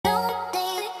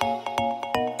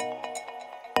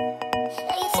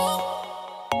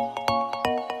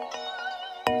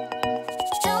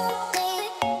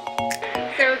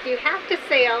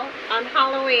sail on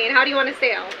Halloween. How do you want to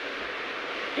sail?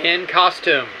 In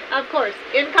costume. Of course,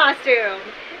 in costume.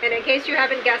 And in case you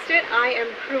haven't guessed it, I am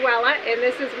Cruella, and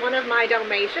this is one of my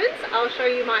Dalmatians. I'll show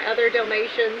you my other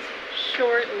Dalmatians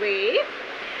shortly.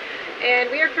 And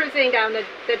we are cruising down the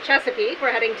Chesapeake.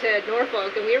 We're heading to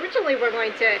Norfolk, and we originally were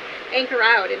going to anchor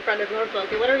out in front of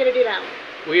Norfolk. And what are we going to do now?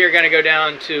 We are going to go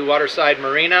down to Waterside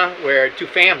Marina, where two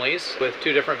families with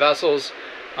two different vessels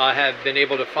have been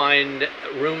able to find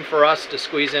room for us to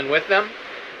squeeze in with them.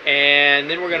 And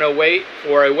then we're going to wait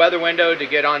for a weather window to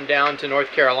get on down to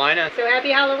North Carolina. So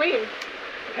happy Halloween.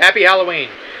 Happy Halloween.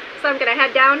 So I'm going to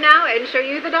head down now and show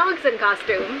you the dogs in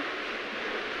costume.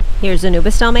 Here's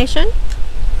Anubis Dalmatian,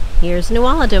 here's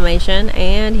Nuala Dalmatian,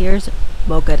 and here's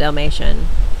Mocha Dalmatian.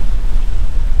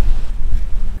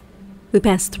 We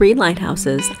passed 3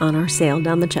 lighthouses on our sail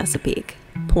down the Chesapeake: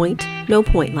 Point, No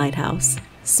Point Lighthouse,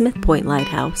 Smith Point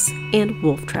Lighthouse, and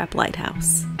Wolf Trap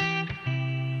Lighthouse.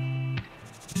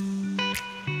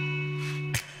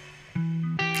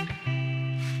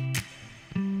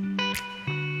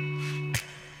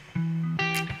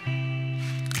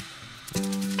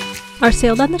 Our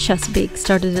sail down the Chesapeake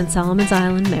started in Solomon's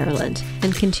Island, Maryland,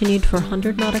 and continued for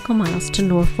 100 nautical miles to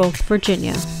Norfolk,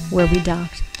 Virginia, where we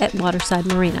docked at Waterside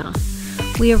Marina.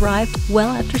 We arrived well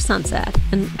after sunset,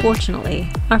 and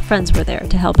fortunately, our friends were there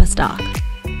to help us dock.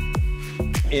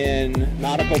 In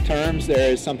nautical terms,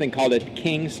 there is something called a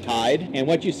king's tide, and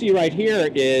what you see right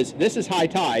here is this is high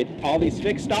tide. All these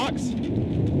fixed docks,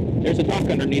 there's a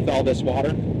dock underneath all this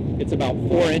water. It's about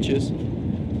 4 inches.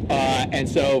 And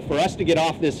so for us to get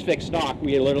off this fixed dock,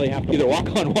 we literally have to either walk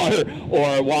on water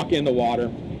or walk in the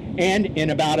water. And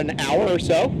in about an hour or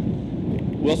so,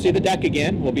 we'll see the deck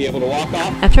again. We'll be able to walk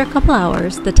off. After a couple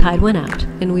hours, the tide went out,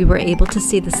 and we were able to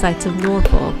see the sights of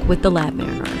Norfolk with the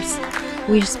LabMaraners.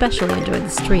 We especially enjoyed the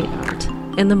street art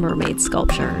and the mermaid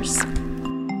sculptures.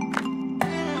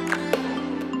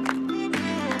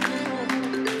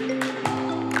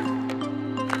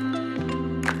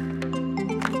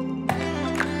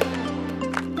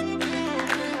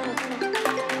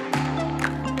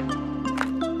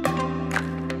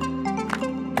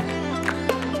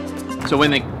 So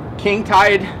when the king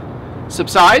tide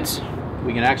subsides,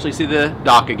 we can actually see the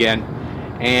dock again.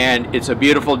 And it's a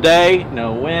beautiful day,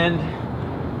 no wind,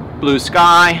 blue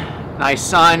sky, nice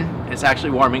sun. It's actually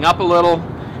warming up a little.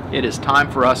 It is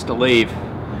time for us to leave.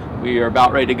 We are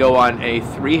about ready to go on a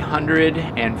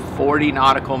 340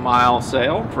 nautical mile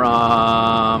sail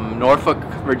from Norfolk,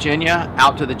 Virginia,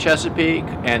 out to the Chesapeake,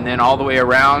 and then all the way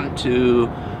around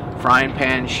to Frying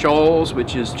Pan Shoals,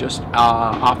 which is just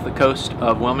off the coast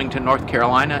of Wilmington, North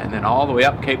Carolina, and then all the way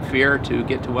up Cape Fear to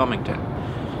get to Wilmington.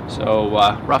 So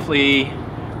roughly,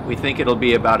 we think it'll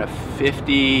be about a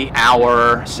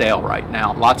 50-hour sail right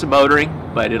now. Lots of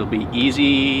motoring, but it'll be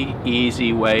easy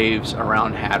waves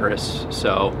around Hatteras,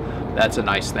 so that's a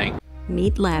nice thing.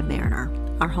 Meet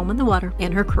LabMariner, our home in the water,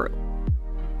 and her crew.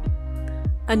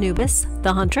 Anubis,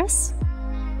 the huntress.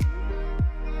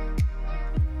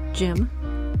 Jim,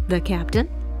 the captain.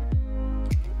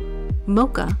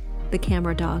 Mocha, the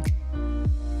camera dog.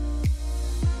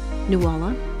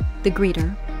 Nuala, the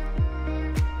greeter.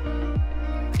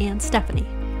 And Stephanie,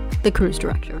 the cruise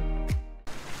director.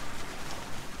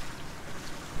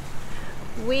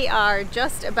 We are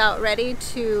just about ready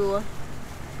to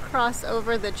cross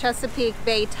over the Chesapeake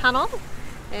Bay Tunnel,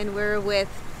 and we're with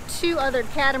 2 other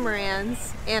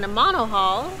catamarans and a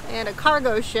monohull and a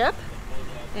cargo ship.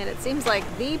 And it seems like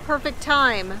the perfect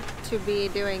time to be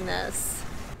doing this.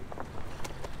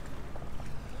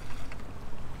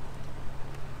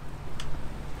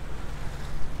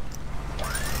 I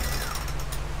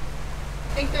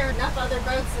think there are enough other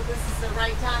boats that this is the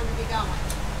right time to be going.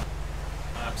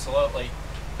 Absolutely.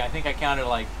 I think I counted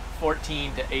like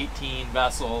 14 to 18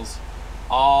 vessels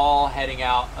all heading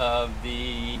out of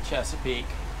the Chesapeake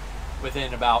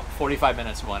within about 45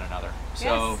 minutes of one another.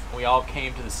 So we all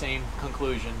came to the same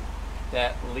conclusion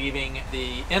that leaving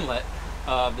the inlet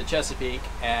of the Chesapeake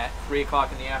at 3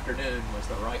 o'clock in the afternoon was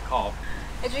the right call.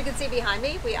 As you can see behind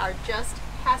me, we are just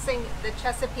passing the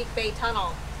Chesapeake Bay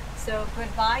Tunnel. So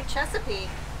goodbye Chesapeake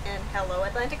and hello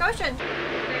Atlantic Ocean. It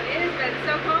has been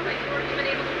so cold that you weren't even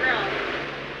able to grill.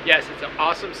 Yes, it's an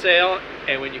awesome sail,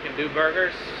 and when you can do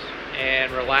burgers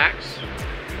and relax,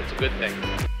 it's a good thing.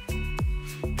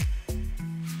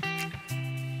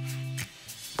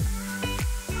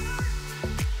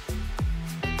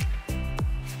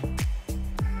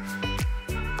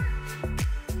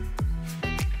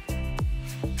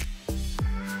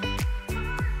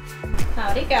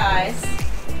 Howdy guys.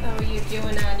 How are you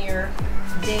doing on your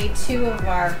day 2 of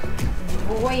our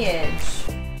voyage?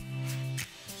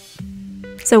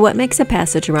 So what makes a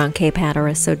passage around Cape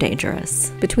Hatteras so dangerous?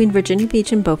 Between Virginia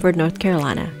Beach and Beaufort, North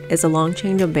Carolina, is a long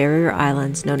chain of barrier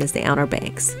islands known as the Outer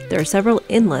Banks. There are several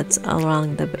inlets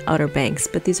along the Outer Banks,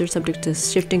 but these are subject to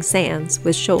shifting sands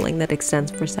with shoaling that extends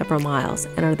for several miles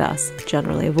and are thus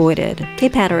generally avoided.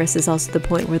 Cape Hatteras is also the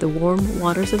point where the warm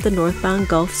waters of the northbound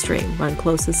Gulf Stream run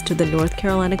closest to the North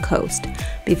Carolina coast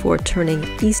before turning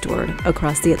eastward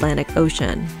across the Atlantic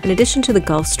Ocean. In addition to the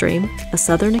Gulf Stream, a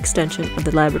southern extension of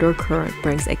the Labrador Current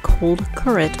brings a cold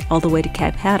current all the way to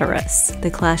Cape Hatteras. The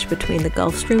clash between the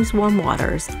Gulf Stream's warm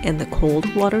waters and the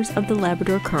cold waters of the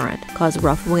Labrador Current cause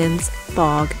rough winds,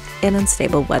 fog, and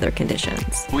unstable weather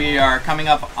conditions. We are coming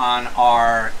up on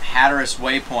our Hatteras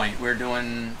waypoint. We're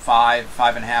doing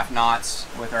 5.5 knots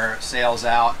with our sails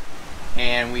out,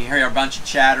 and we hear a bunch of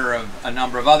chatter of a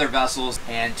number of other vessels,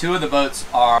 and two of the boats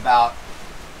are about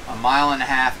 1.5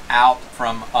 miles out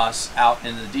from us, out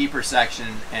in the deeper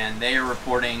section, and they are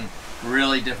reporting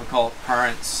really difficult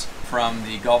currents from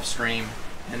the Gulf Stream.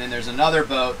 And then there's another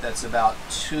boat that's about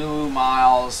 2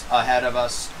 miles ahead of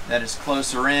us that is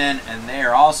closer in, and they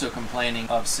are also complaining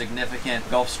of significant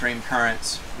Gulf Stream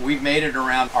currents. We've made it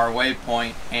around our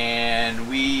waypoint, and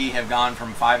we have gone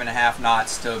from 5.5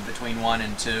 knots to between 1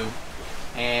 and 2.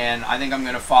 And I think I'm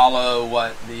going to follow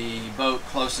what the boat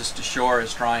closest to shore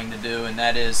is trying to do, and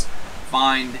that is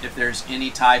find if there's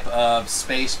any type of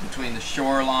space between the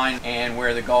shoreline and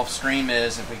where the Gulf Stream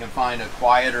is. If we can find a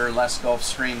quieter, less Gulf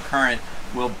Stream current,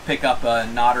 we'll pick up a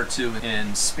knot or two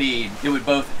in speed. It would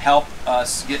both help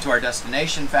us get to our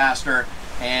destination faster,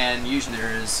 and usually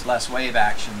there is less wave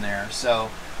action there. So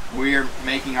we're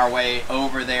making our way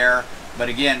over there. But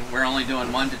again, we're only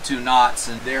doing 1 to 2 knots,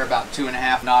 and they're about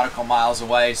 2.5 nautical miles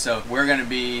away. So we're going to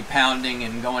be pounding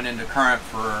and going into current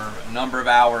for a number of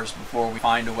hours before we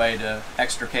find a way to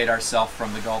extricate ourselves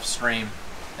from the Gulf Stream.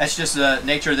 That's just the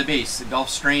nature of the beast. The Gulf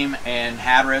Stream and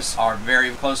Hatteras are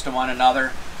very close to one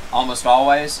another almost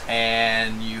always,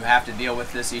 and you have to deal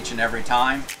with this each and every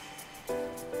time.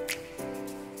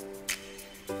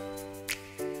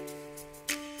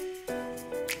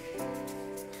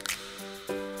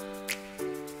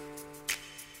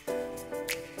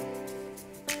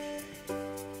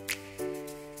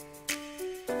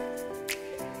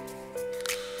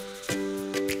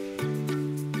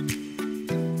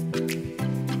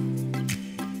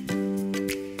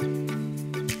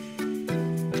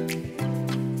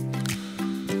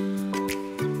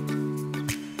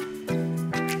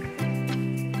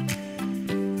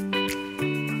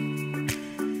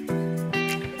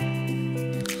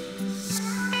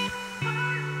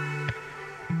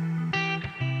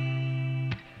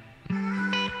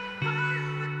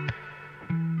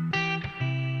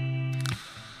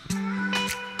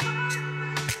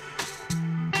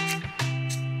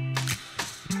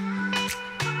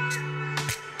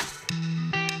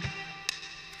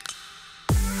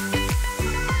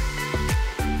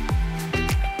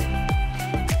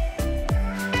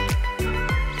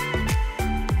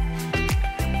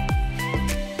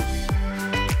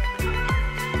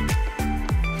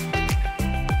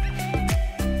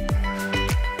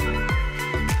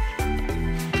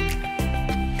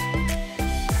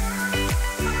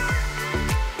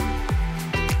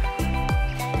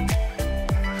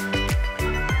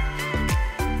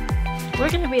 We're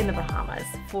going to be in the Bahamas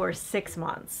for 6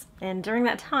 months, and during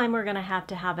that time we're going to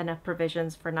have enough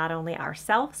provisions for not only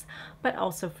ourselves but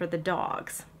also for the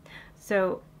dogs.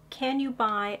 So can you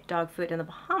buy dog food in the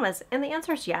Bahamas? And the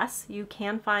answer is yes, you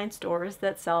can find stores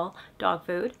that sell dog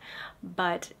food,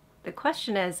 but the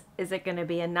question is it going to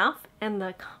be enough and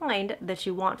the kind that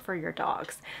you want for your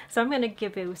dogs? So I'm going to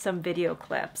give you some video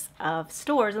clips of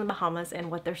stores in the Bahamas and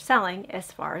what they're selling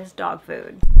as far as dog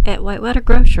food. At Whitewater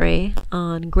Grocery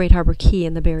on Great Harbor Key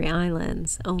in the Berry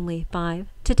Islands, only 5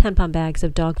 to 10 pound bags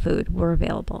of dog food were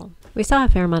available. We saw a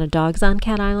fair amount of dogs on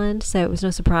Cat Island, so it was no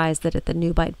surprise that at the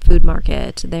New Bite Food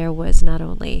Market there was not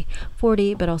only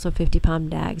 40 but also 50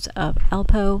 pound bags of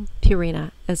Alpo,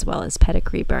 Purina, as well as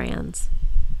pedigree brands.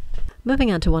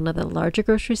 Moving on to one of the larger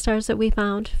grocery stores that we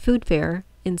found, Food Fair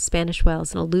in Spanish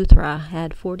Wells and Eleuthera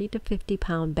had 40 to 50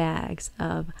 pound bags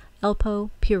of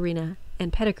Alpo, Purina,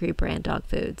 and pedigree brand dog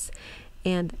foods,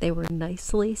 and they were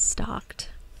nicely stocked.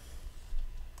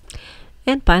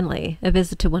 And finally, a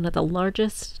visit to one of the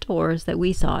largest stores that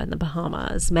we saw in the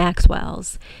Bahamas,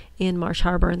 Maxwell's in Marsh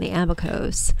Harbor in the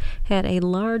Abacos, had a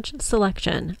large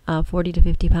selection of 40 to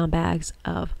 50 pound bags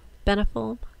of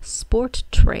Beneful, Sport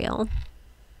Trail,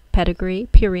 Pedigree,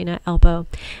 Purina, Alpo,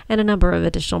 and a number of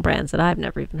additional brands that I've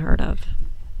never even heard of.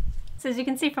 So as you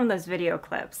can see from those video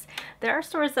clips, there are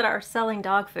stores that are selling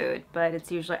dog food, but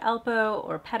it's usually Alpo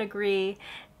or Pedigree,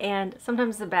 and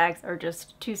sometimes the bags are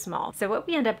just too small. So what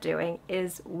we end up doing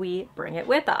is we bring it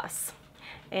with us.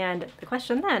 And the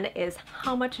question then is,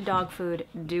 how much dog food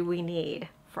do we need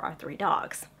for our 3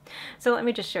 dogs? So let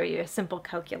me just show you a simple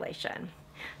calculation.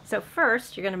 So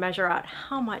first, you're going to measure out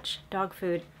how much dog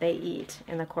food they eat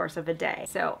in the course of a day.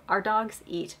 So our dogs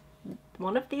eat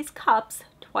one of these cups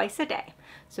twice a day.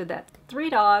 So that's 3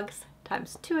 dogs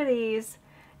times 2 of these,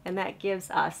 and that gives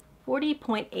us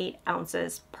 40.8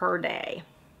 ounces per day.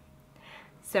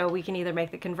 So we can either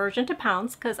make the conversion to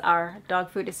pounds, because our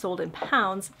dog food is sold in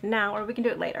pounds now, or we can do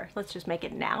it later. Let's just make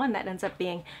it now, and that ends up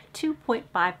being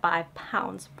 2.55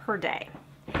 pounds per day.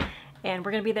 And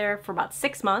we're going to be there for about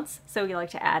 6 months, so we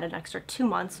like to add an extra 2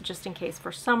 months just in case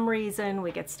for some reason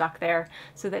we get stuck there,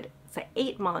 so that it's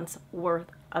 8 months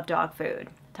worth of dog food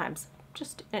times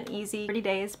just an easy 30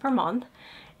 days per month,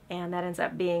 and that ends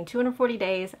up being 240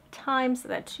 days times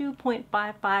that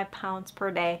 2.55 pounds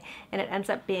per day, and it ends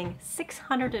up being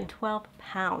 612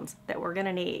 pounds that we're going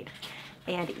to need.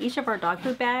 And each of our dog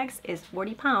food bags is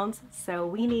 40 pounds, so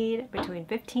we need between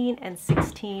 15 and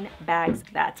 16 bags.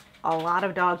 That's a lot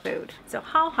of dog food. So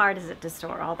how hard is it to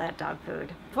store all that dog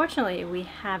food? Fortunately, we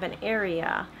have an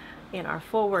area in our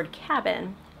forward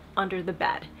cabin under the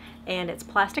bed, and it's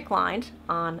plastic lined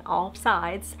on all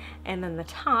sides, and then the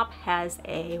top has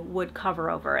a wood cover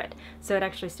over it, so it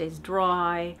actually stays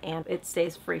dry and it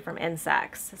stays free from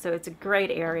insects. So it's a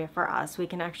great area for us. We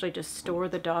can actually just store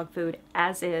the dog food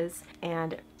as is,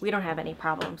 and we don't have any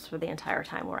problems for the entire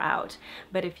time we're out.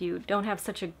 But if you don't have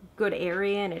such a good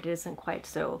area and it isn't quite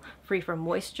so free from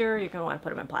moisture, you're going to want to put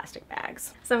them in plastic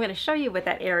bags. So I'm going to show you what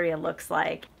that area looks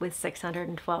like with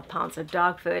 612 pounds of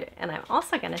dog food, and I'm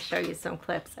also going to show you some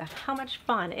clips of how much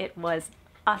fun it was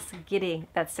us getting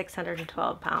that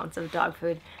 612 pounds of dog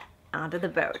food onto the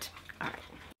boat. All right.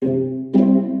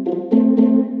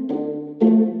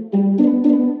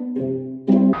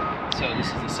 So this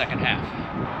is the second half.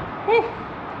 Whew.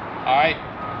 All right.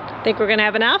 Think we're gonna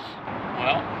have enough?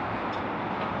 Well,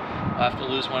 we'll have to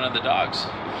lose one of the dogs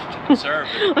to conserve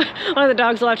it. One of the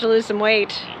dogs will have to lose some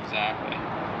weight. Exactly.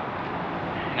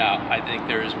 No, I think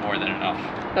there is more than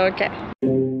enough. Okay.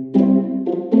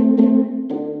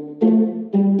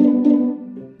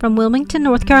 From Wilmington,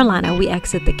 North Carolina, we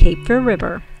exit the Cape Fear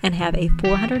River and have a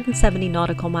 470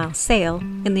 nautical mile sail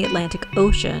in the Atlantic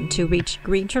Ocean to reach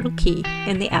Green Turtle Cay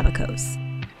in the Abacos.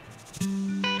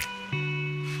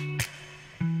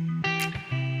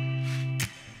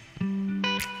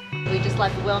 We just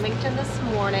left Wilmington this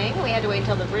morning. We had to wait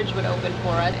until the bridge would open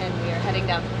for it, and we are heading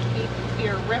down Cape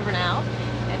Fear River now,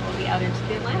 and we'll be out into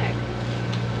the Atlantic.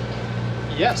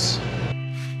 Yes.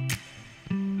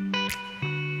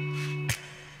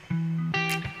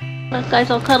 Look, guys,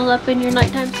 all cuddled up in your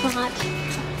nighttime spot.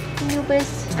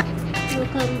 Anubis, you're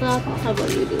cuddled up. How about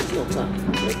you do, Mocha?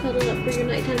 You're cuddled up for your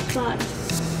nighttime spot.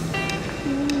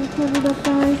 You're cuddled up,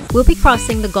 guys. We'll be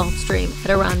crossing the Gulf Stream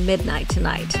at around midnight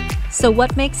tonight. So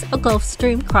what makes a Gulf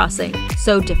Stream crossing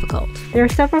so difficult? There are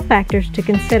several factors to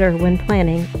consider when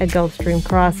planning a Gulf Stream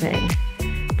crossing.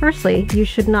 Firstly, you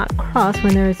should not cross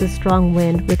when there is a strong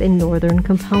wind with a northern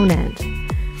component.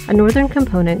 A northern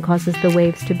component causes the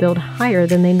waves to build higher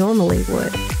than they normally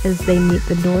would as they meet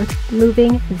the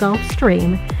north-moving Gulf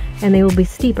Stream, and they will be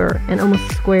steeper and almost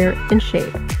square in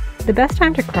shape. The best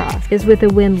time to cross is with a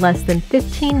wind less than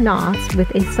 15 knots with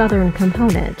a southern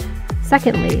component.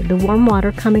 Secondly, the warm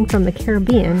water coming from the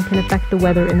Caribbean can affect the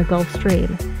weather in the Gulf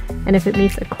Stream, and if it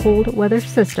meets a cold weather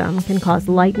system, can cause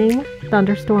lightning,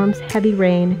 thunderstorms, heavy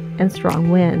rain, and strong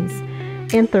winds.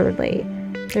 And thirdly,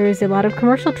 there is a lot of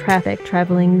commercial traffic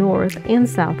traveling north and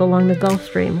south along the Gulf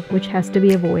Stream, which has to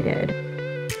be avoided.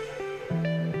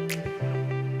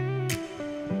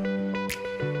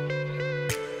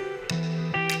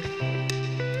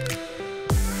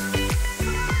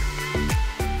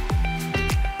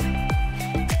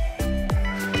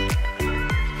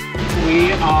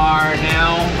 We are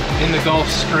now in the Gulf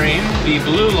Stream. The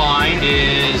blue line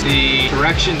is the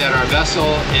direction that our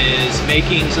vessel is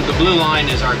making. So the blue line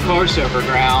is our course over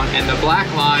ground, and the black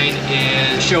line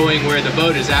is showing where the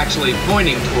boat is actually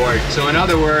pointing toward. So in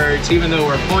other words, even though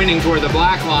we're pointing toward the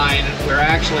black line, we're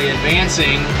actually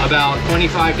advancing about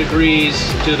 25 degrees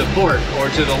to the port or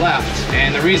to the left.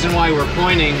 And the reason why we're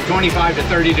pointing 25 to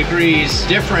 30 degrees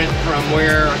different from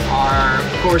where our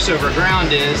course over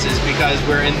ground is because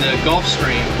we're in the Gulf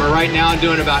Stream. We're right now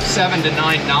doing about 7 to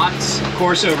 9 knots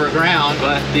course over ground,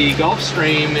 but the Gulf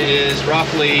Stream is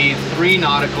roughly 3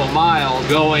 nautical miles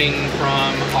going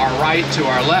from our right to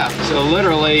our left. So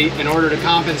literally, in order to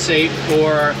compensate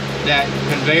for that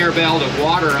conveyor belt of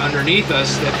water underneath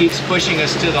us that keeps pushing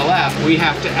us to the left, we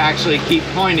have to actually keep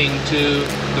pointing to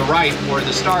the right or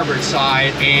the starboard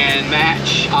side and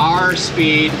match our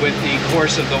speed with the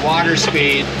course of the water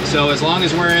speed. So as long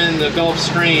as we're in the Gulf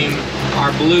Stream,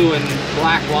 our blue and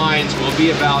black lines will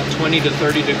be about 20 to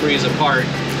 30 degrees apart.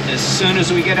 As soon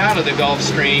as we get out of the Gulf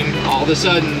Stream, all of a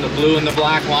sudden the blue and the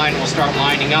black line will start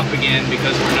lining up again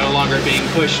because we're no longer being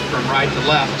pushed from right to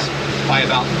left by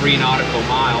about 3 nautical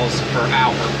miles per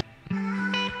hour.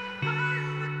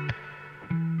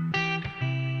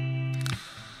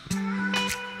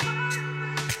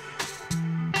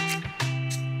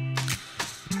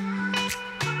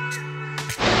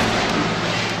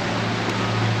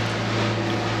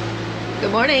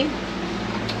 Good morning.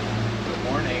 Good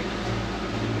morning.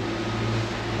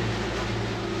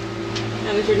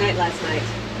 How was your night last night?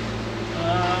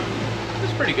 It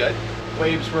was pretty good.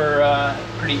 Waves were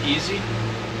pretty easy.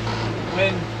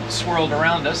 Wind swirled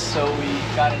around us, so we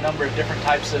got a number of different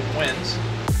types of winds.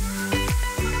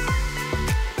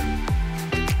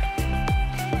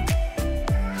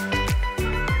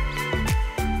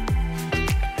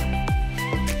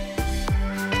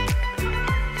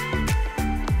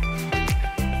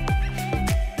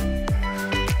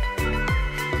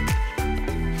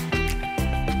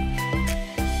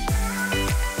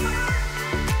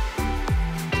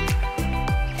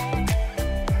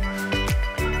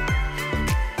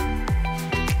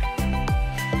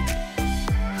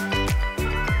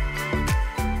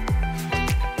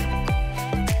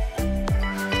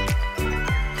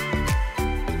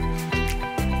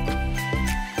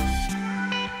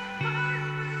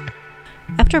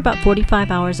 After about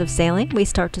 45 hours of sailing, we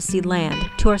start to see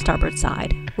land to our starboard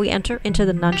side. We enter into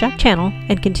the Nunjac Channel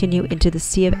and continue into the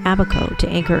Sea of Abaco to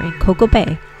anchor in Cocoa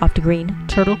Bay off the Green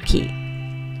Turtle Cay.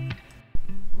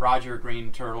 Roger,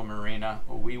 Green Turtle Marina.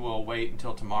 We will wait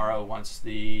until tomorrow once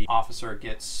the officer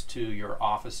gets to your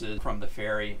offices from the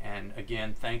ferry. And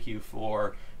again, thank you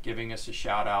for giving us a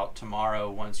shout out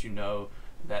tomorrow once you know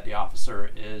that the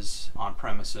officer is on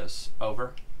premises.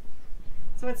 Over.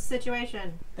 So what's the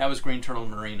situation? That was Green Turtle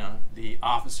Marina. The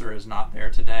officer is not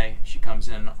there today. She comes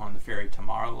in on the ferry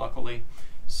tomorrow, luckily.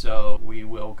 So we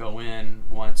will go in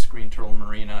once Green Turtle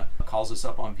Marina calls us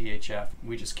up on VHF.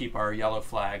 We just keep our yellow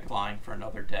flag flying for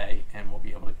another day and we'll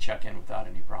be able to check in without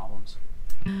any problems.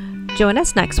 Join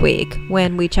us next week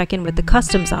when we check in with the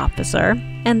customs officer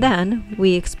and then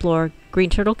we explore Green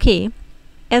Turtle Cay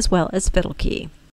as well as Fiddle Cay.